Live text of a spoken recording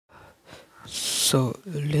So,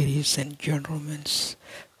 ladies and gentlemen,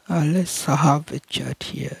 let's have a chat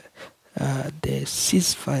here. The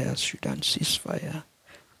ceasefire, Sudan ceasefire,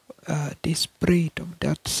 the spread of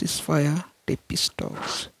that ceasefire, the peace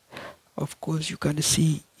talks. Of course, you can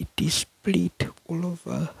see it is split all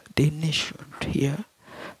over the nation here.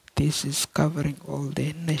 This is covering all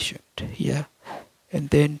the nation here. And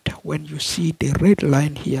then when you see the red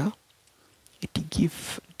line here, it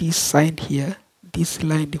gives this sign here. This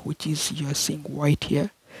line, which is you are seeing white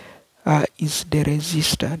here, is the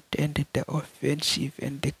resistant and the offensive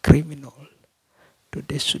and the criminal to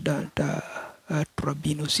the Sudan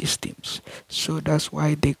tribunal systems. So that's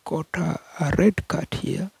why they got a red card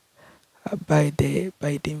here by the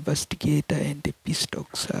investigator and the peace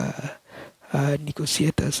talks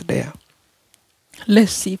negotiators there.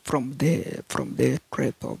 Let's see from the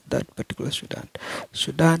threat of that particular Sudan.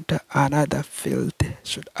 Sudan, another failed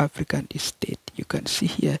South African state. You can see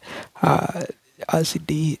here, as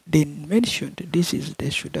they mentioned, this is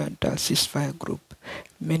the Sudan ceasefire group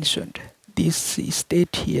mentioned. This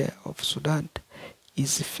state here of Sudan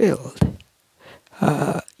is failed.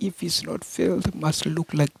 If it's not failed, must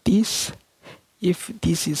look like this. If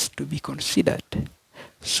this is to be considered.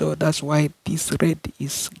 So that's why this red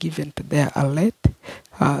is given to their alert.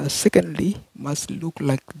 Secondly, must look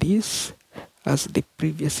like this as they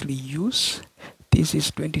previously used. This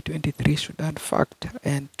is 2023 Sudan fact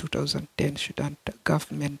and 2010 Sudan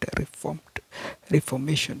government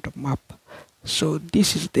reformation map. So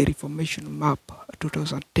this is the reformation map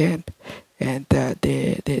 2010, and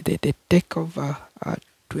the takeover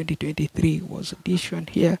 2023 was this one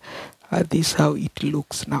here. This is how it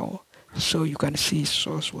looks now. So you can see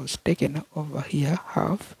source was taken over here,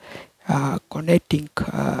 half connecting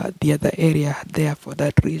the other area there for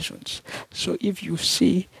that reasons. So if you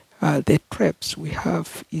see the traps we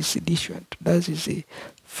have is this one. That is a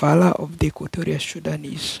Fala of the Equatoria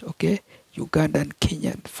Sudanese, okay, Ugandan,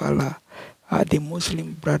 Kenyan Fala, the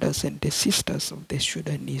Muslim brothers and the sisters of the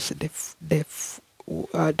Sudanese. They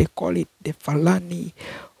call it the Falani,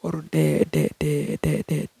 or the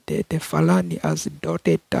Falani as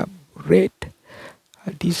dotted red.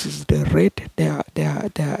 This is the red.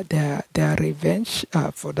 Their revenge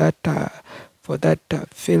for that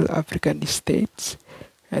failed African states,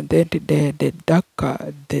 and then the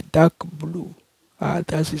dark blue.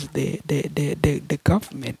 That is the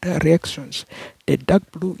government reactions. The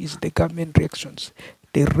dark blue is the government reactions.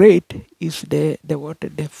 The red is the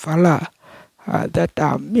Fala that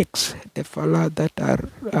are mixed. The Fala that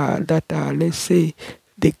are let's say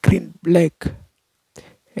the green black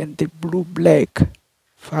and the blue black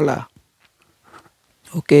Fala.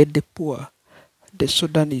 Okay, the poor, the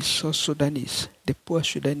Sudanese, South Sudanese, the poor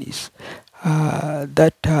Sudanese,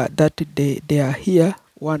 that they are here.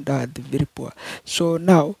 One are the very poor. So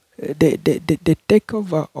now the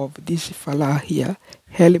takeover of this Fala here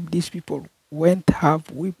help these people when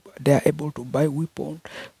they are able to buy weapon,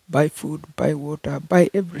 buy food, buy water, buy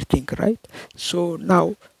everything, right? So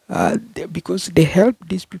now because they help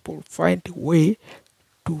these people find a way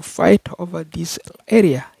to fight over this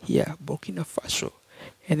area here, Burkina Faso,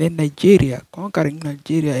 and then Nigeria, conquering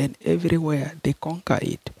Nigeria, and everywhere they conquer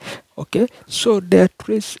it. Okay, so their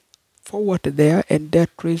trace forward there and their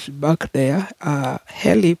trace back there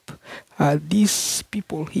help these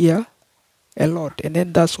people here a lot, and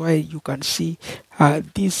then that's why you can see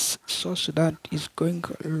this South Sudan is going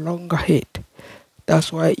long ahead.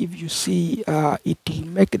 That's why if you see it will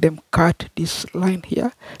make them cut this line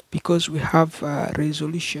here, because we have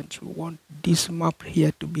resolutions. We want this map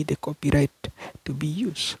here to be the copyright to be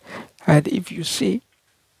used. And if you see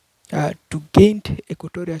to gain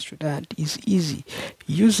Equatorial Sudan is easy.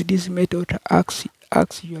 Use this method. Ask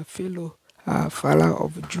your fellow Fala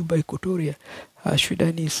of Juba, Equatoria,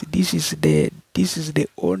 Sudanese. This is the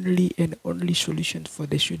only solution for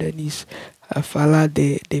the Sudanese Fala,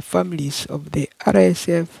 the families of the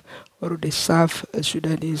RSF or the South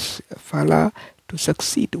Sudanese Fala to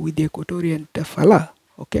succeed with the Equatorian Fala.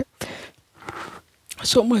 Okay.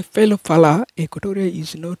 So my fellow Fala, Equatoria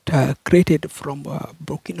is not created from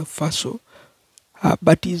Burkina Faso,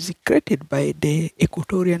 but is created by the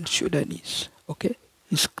Equatorian Sudanese. Okay.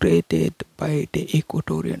 Is created by the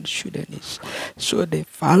Equatorian Sudanese. So the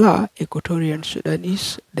Fala Equatorian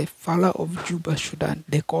Sudanese, the Fala of Juba Sudan,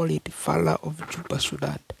 they call it Fala of Juba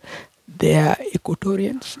Sudan. They are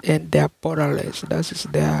Equatorians and they are borderless. That is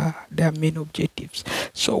their main objectives.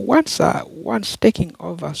 So once taking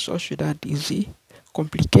over South Sudan is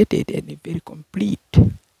complicated and very complete.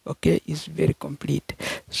 Okay, is very complete.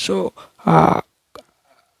 So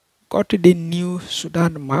got the new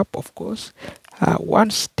Sudan map, of course.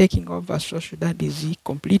 Once taking over South Sudan is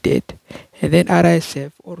completed, And then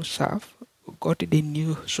RSF or SAF got the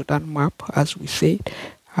new Sudan map, as we said.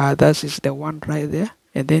 That is the one right there.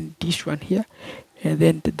 And then this one here. And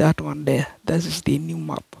then that one there. That is the new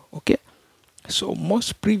map. Okay. So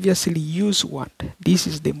most previously used one. This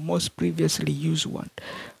is the most previously used one.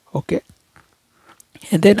 Okay.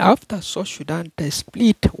 And then after South Sudan, the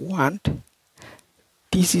split one.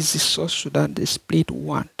 This is the South Sudan, the split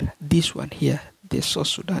one. This one here, the South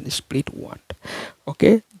Sudan split one.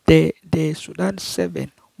 Okay, the Sudan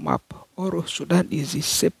 7 map, or Sudan is the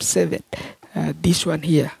SEP 7. This one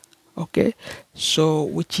here. Okay, so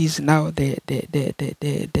which is now the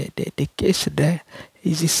case there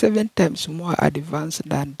is 7 times more advanced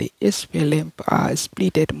than the SPLA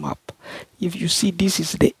splitted map. If you see, this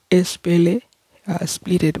is the SPLA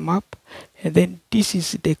splitted map, and then this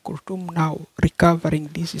is the Khartoum now recovering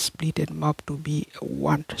this splitted map to be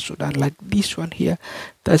one Sudan, like this one here.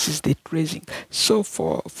 That is the tracing. So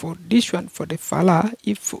for this one, for the Fala,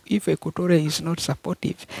 if Equatoria is not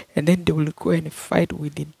supportive, and then they will go and fight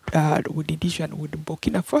with the this one with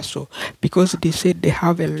Burkina Faso, because they said they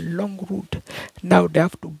have a long route. Now they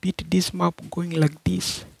have to beat this map going like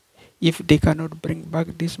this. If they cannot bring back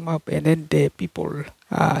this map, and then the people,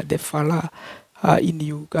 the Fala in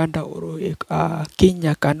Uganda or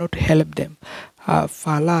Kenya cannot help them,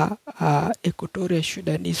 Fala, Equatoria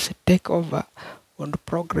Sudanese take over on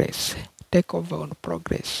progress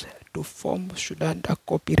to form Sudan a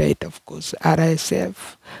copyright, of course,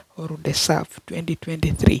 RSF or the SAF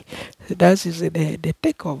 2023. That is the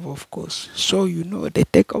takeover, of course. So you know the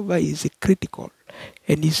takeover is critical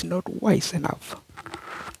and is not wise enough.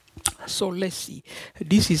 So let's see.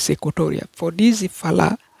 This is Equatoria. For this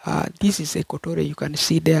Fala, this is Equatoria. You can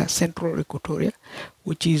see there Central Equatoria,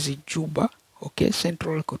 which is Juba. Okay,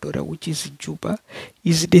 Central Equatoria, which is Juba,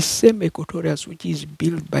 is the same Equatoria which is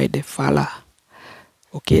built by the Fala.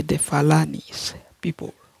 Okay, the Falanis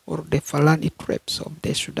people, or the Falani tribes of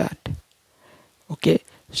the Sudan. Okay,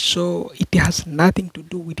 so it has nothing to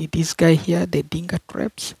do with this guy here, the Dinka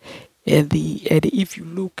tribes. And if you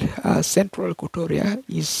look, Central Equatoria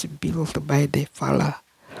is built by the Fala.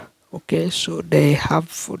 Okay, so they have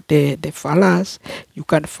the Falas. You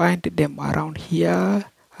can find them around here,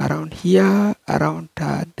 around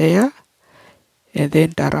there, and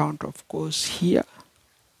then around, of course, here.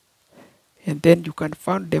 And then you can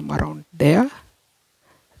find them around there.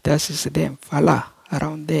 That is them, Fala,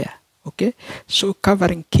 around there. Okay, so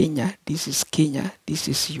covering Kenya, this is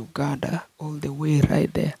Uganda, all the way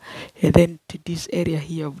right there. And then to this area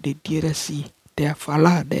here of the DRC, they are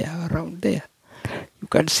Fala there, around there. You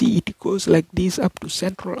can see it goes like this up to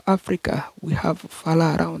Central Africa. We have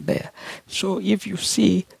Fala around there. So if you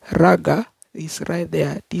see Raga is right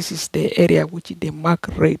there, this is the area which the mark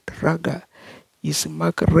red. Raga is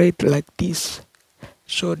marked red like this.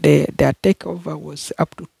 So their takeover was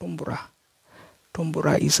up to Tumbura.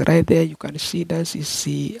 Tumbura is right there. You can see that is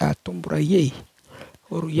the Tumbura Ye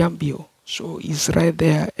or Yambio. So it's right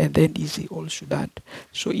there, and then is the all Sudan.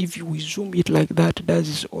 So if you zoom it like that, that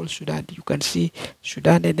is all Sudan. You can see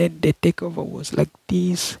Sudan, and then the takeover was like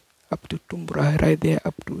this up to Tumbura, right there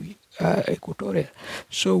up to Equatoria.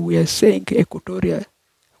 So we are saying Equatoria,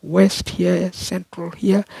 west here, central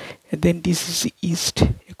here, and then this is East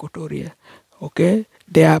Equatoria. Okay,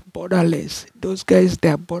 they are borderless. Those guys, they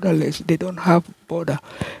are borderless. They don't have border.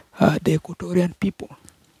 The Equatorian people.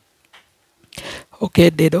 Okay,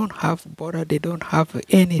 they don't have border. They don't have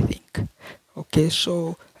anything. Okay,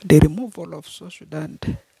 so the removal of South Sudan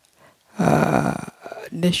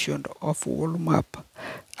nation of world map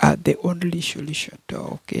are the only solution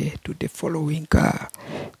to the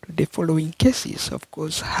following cases. Of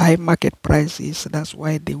course, high market prices. That's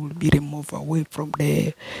why they will be removed away from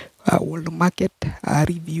the world market.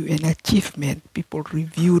 Review and achievement. People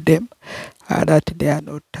review them that they are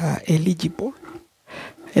not eligible,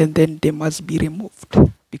 and then they must be removed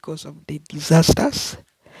because of the disasters,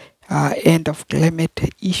 end of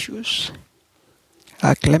climate issues.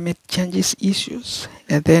 Climate changes issues,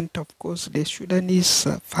 and then of course the Sudanese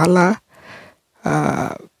Fala,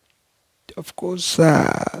 of course,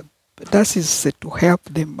 that is to help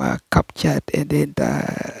them capture and then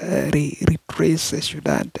retrace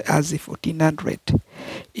Sudan as the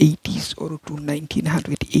 1480s or to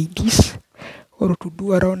 1980s or to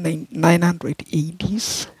do around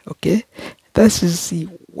 980s. Okay, that is the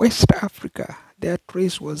West Africa. Their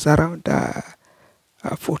trace was around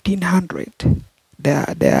 1400.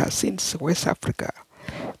 They are since West Africa,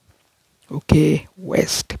 okay,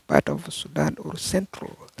 west part of Sudan or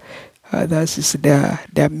central. That is there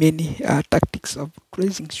are many tactics of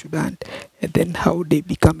tracing Sudan, and then how they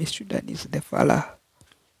become a Sudanese, the Fala.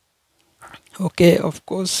 Okay, of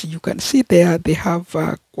course, you can see there they have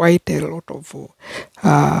quite a lot of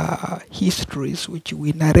histories which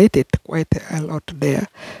we narrated quite a lot there.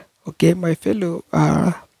 Okay, my fellow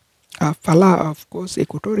Fala, of course,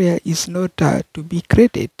 Equatoria is not to be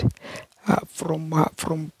created from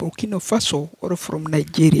Burkina Faso or from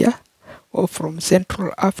Nigeria or from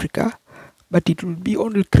Central Africa, but it will be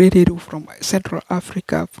only created from Central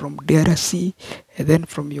Africa, from DRC, and then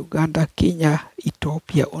from Uganda, Kenya,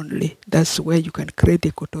 Ethiopia only. That's where you can create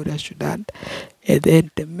Equatorial Sudan, and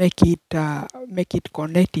then to make it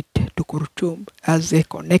connected to Khartoum as a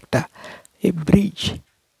connector, a bridge,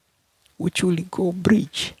 which will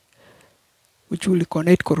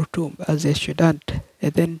connect Khartoum as a Sudan,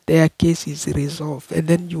 and then their case is resolved, and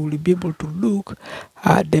then you will be able to look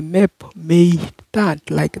at the map may turn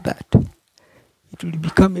like that. It will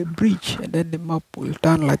become a bridge, and then the map will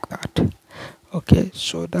turn like that. Okay,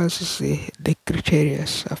 so that is the criteria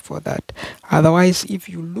for that. Otherwise, if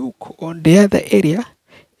you look on the other area,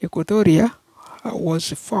 Equatoria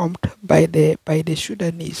was formed by the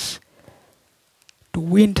Sudanese to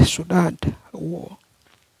win the Sudan war,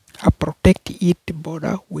 protect its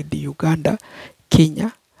border with Uganda,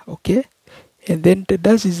 Kenya, okay? And then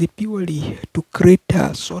that is purely to create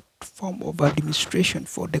a sort form of administration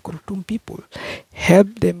for the Khartoum people,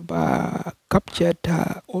 help them capture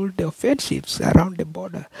all the offensives around the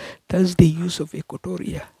border. That's the use of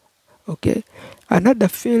Equatoria. Okay, another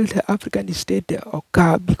failed African state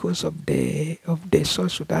occurred because of the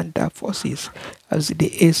South Sudan forces, as the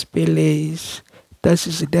SPLAs. That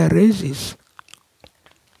is their races,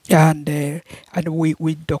 and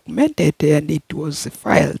we documented, and it was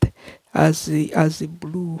filed as the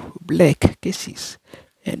blue black cases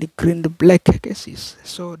and the green black cases.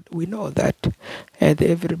 So we know that, and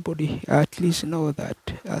everybody at least know that,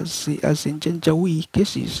 as in Janjaweed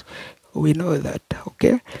cases, we know that.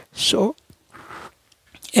 Okay, so,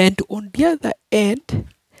 and on the other end,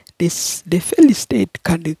 the failed state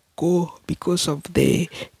can go because of the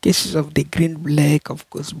cases of the green black, of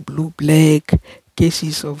course blue black,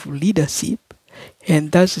 cases of leadership,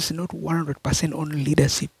 and that is not 100% on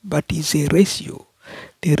leadership, but is a ratio.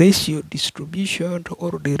 The ratio distribution,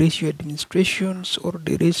 or the ratio administrations, or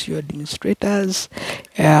the ratio administrators,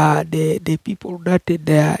 the people that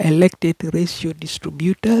they are elected ratio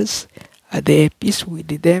distributors, they are peace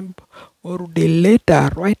with them, or the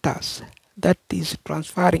letter writers, that is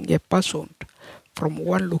transferring a person from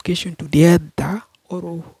one location to the other,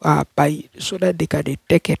 or by, so that they can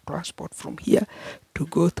take a transport from here to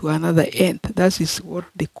go to another end. That is what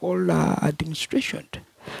they call administration.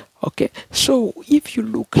 Okay, so if you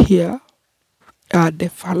look here, the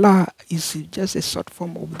Fala is just a short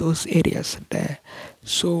form of those areas there.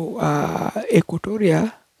 So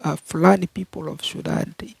Equatoria, Fulani people of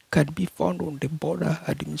Sudan can be found on the border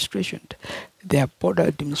administration. They are border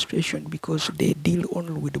administration because they deal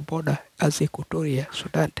only with the border as Equatoria,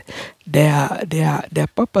 Sudan. Their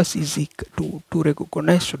purpose is to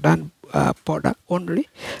recognize Sudan border only,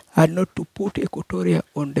 and not to put Equatoria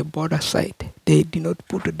on the border side. They did not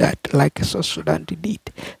put that like South Sudan did.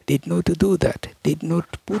 They did not do that. They did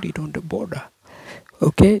not put it on the border.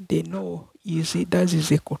 Okay, they know, you see, that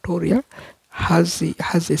is Equatoria, has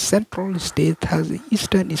a central state, has an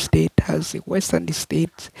eastern state, has a western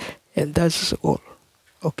state, and that's all.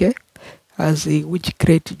 Okay, as which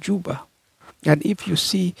create Juba. And if you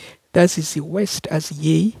see, that is the west as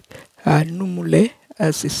Ye, Numule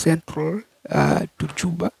as a central to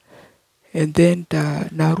Juba, and then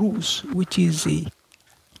Narus, which is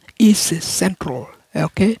central,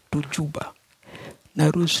 okay, to Juba.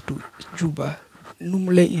 Narus to Juba.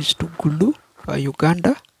 Numule is to Gulu,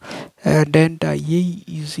 Uganda, and then Ye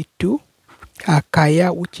is to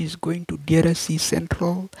Kaya, which is going to DRC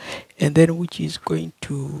Central, and then which is going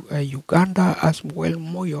to Uganda as well,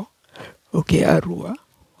 Moyo, okay, Arua,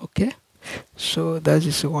 okay. So that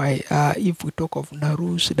is why if we talk of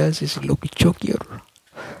Narus, that is Lokichokir,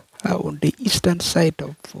 on the eastern side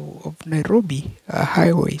of Nairobi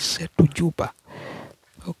highways to Juba.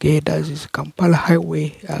 Okay, that is Kampala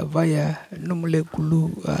Highway via Numule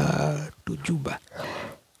Gulu to Juba.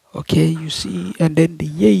 Okay, you see, and then the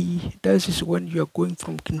Yei, that is when you are going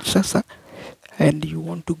from Kinshasa and you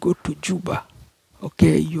want to go to Juba.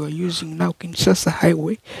 Okay, you are using now Kinshasa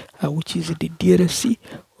Highway, which is the DRC,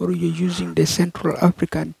 or you're using the Central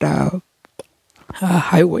African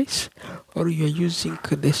highways, or you're using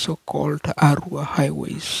the so-called Arua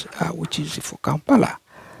highways, which is for Kampala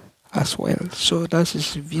as well. So that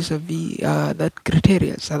is vis-a-vis that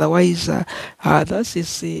criteria. Otherwise, that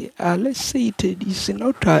is let's say it is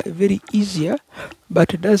not very easier,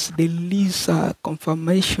 but that's the least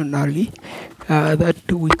confirmationally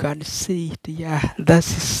that we can see it. Yeah, that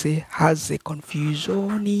is has a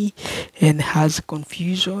confusion and has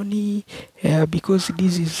confusion because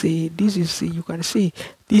this is you can see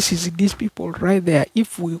this is these people right there.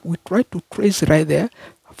 If we try to trace right there,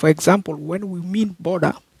 for example, when we mean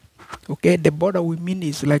border, okay, the border we mean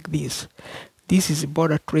is like this. This is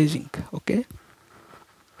border tracing. Okay,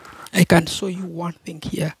 I can show you one thing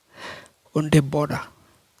here on the border.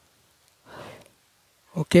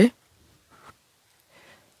 Okay,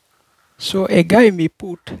 so a guy may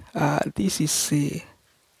put this is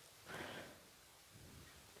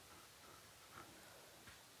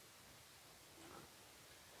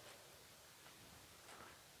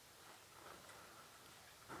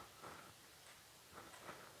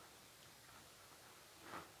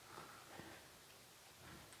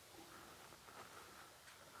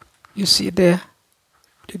you see there.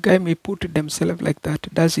 The guy may put themselves like that.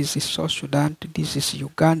 That is South Sudan. This is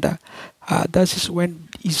Uganda. That is when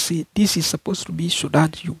this is supposed to be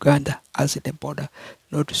Sudan, Uganda as the border,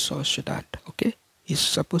 not South Sudan. Okay, it's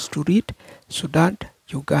supposed to read Sudan,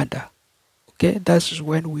 Uganda. Okay, that's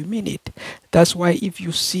when we mean it. That's why if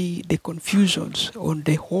you see the confusions on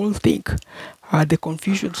the whole thing, the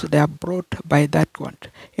confusions they are brought by that one.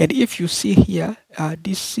 And if you see here,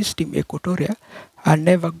 this system Equatoria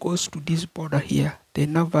never goes to this border here. They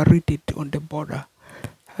never read it on the border.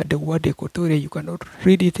 The word Equatoria, you cannot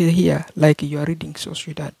read it here like you are reading South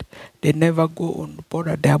Sudan. They never go on the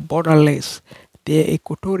border. They are borderless. The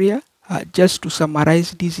Equatoria, just to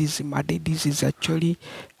summarize, this is Made. This is actually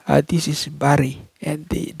this is Bari, and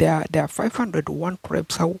there are 501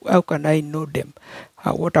 tribes. How can I know them?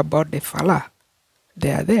 What about the Fala?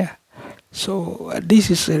 They are there. So this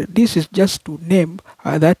is just to name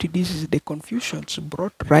that this is the confusions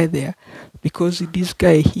brought right there, because this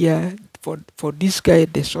guy here, for this guy,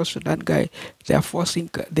 the South Sudan guy, they are forcing,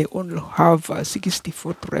 they only have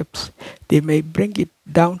 64 tribes. They may bring it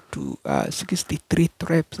down to 63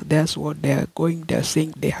 tribes. That's what they are going. They are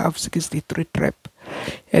saying they have 63 tribes.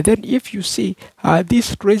 And then if you see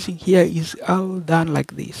this tracing here is all done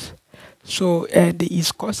like this. So and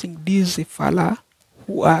is causing this Fala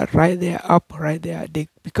who are right there, up right there, they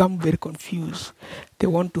become very confused. They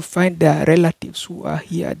want to find their relatives who are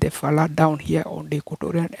here, the Fala down here on the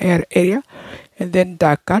Equatorian area. And then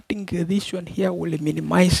the cutting this one here will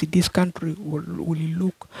minimize this country, will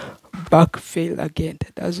look back, fail again.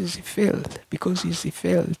 That is failed, because it's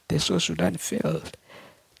failed. The South Sudan failed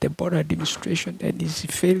the border administration and it's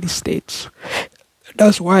failed states.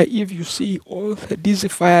 That's why if you see all this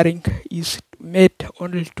firing is made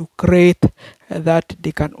only to create that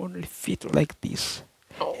they can only fit like this.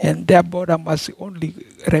 And their border must only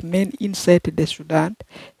remain inside the Sudan,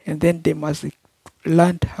 and then they must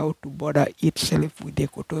learn how to border itself with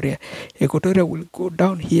Equatoria. Equatoria will go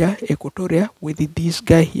down here, Equatoria with this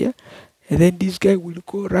guy here, and then this guy will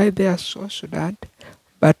go right there, South Sudan,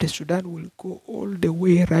 but the Sudan will go all the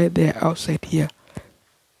way right there outside here.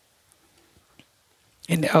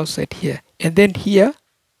 And outside here, and then here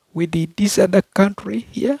with this other country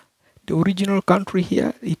here, the original country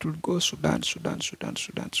here, it will go Sudan, Sudan, Sudan,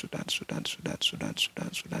 Sudan, Sudan, Sudan, Sudan, Sudan,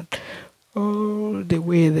 Sudan, Sudan, all the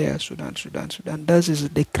way there, Sudan, Sudan, Sudan. That is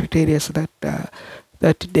the criteria that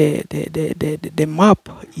that the map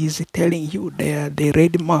is telling you. The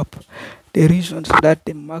red map, the reasons that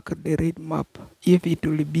they mark the red map. If it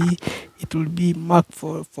will be marked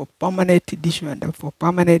for permanent edition and for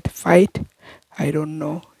permanent fight, I don't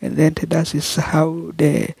know. And then that is how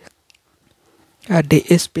the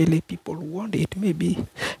SPLA people want it, maybe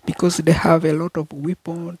because they have a lot of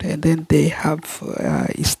weapons, and then they have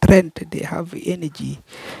strength, they have energy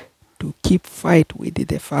to keep fight with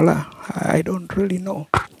the Fala. I don't really know.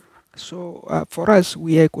 So for us,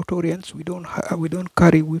 we are Equatorians. We don't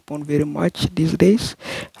carry weapon very much these days.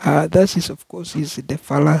 That is, of course, is the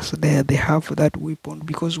Falas. They have that weapon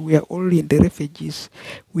because we are only in the refugees.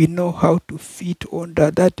 We know how to fit on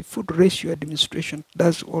that food ratio administration.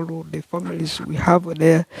 That's all the families we have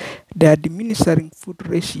there. They are administering food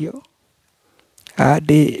ratio. That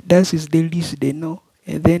is the least they know,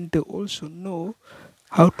 and then they also know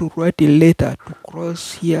how to write a letter to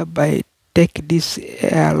cross here by take this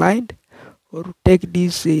airline or take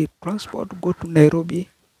this transport, go to Nairobi,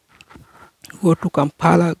 go to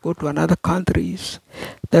Kampala, go to another countries.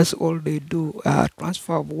 That's all they do.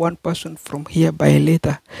 Transfer of one person from here by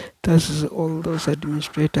letter. That's all those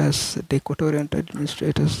administrators, the Equatorian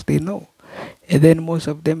administrators, they know. And then most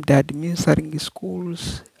of them, they are administering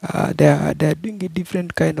schools. They are doing a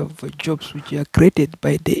different kind of jobs which are created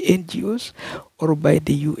by the NGOs or by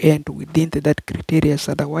the UN within that criteria.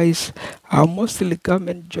 Otherwise, mostly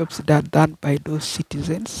government jobs that are done by those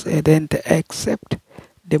citizens, and then they accept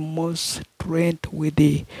the most trained with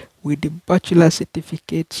the bachelor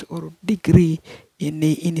certificates or degree in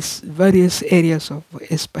various areas of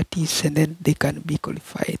expertise, and then they can be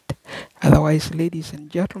qualified. Otherwise, ladies and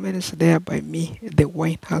gentlemen, it's there by me. The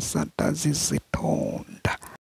wine has and is toned.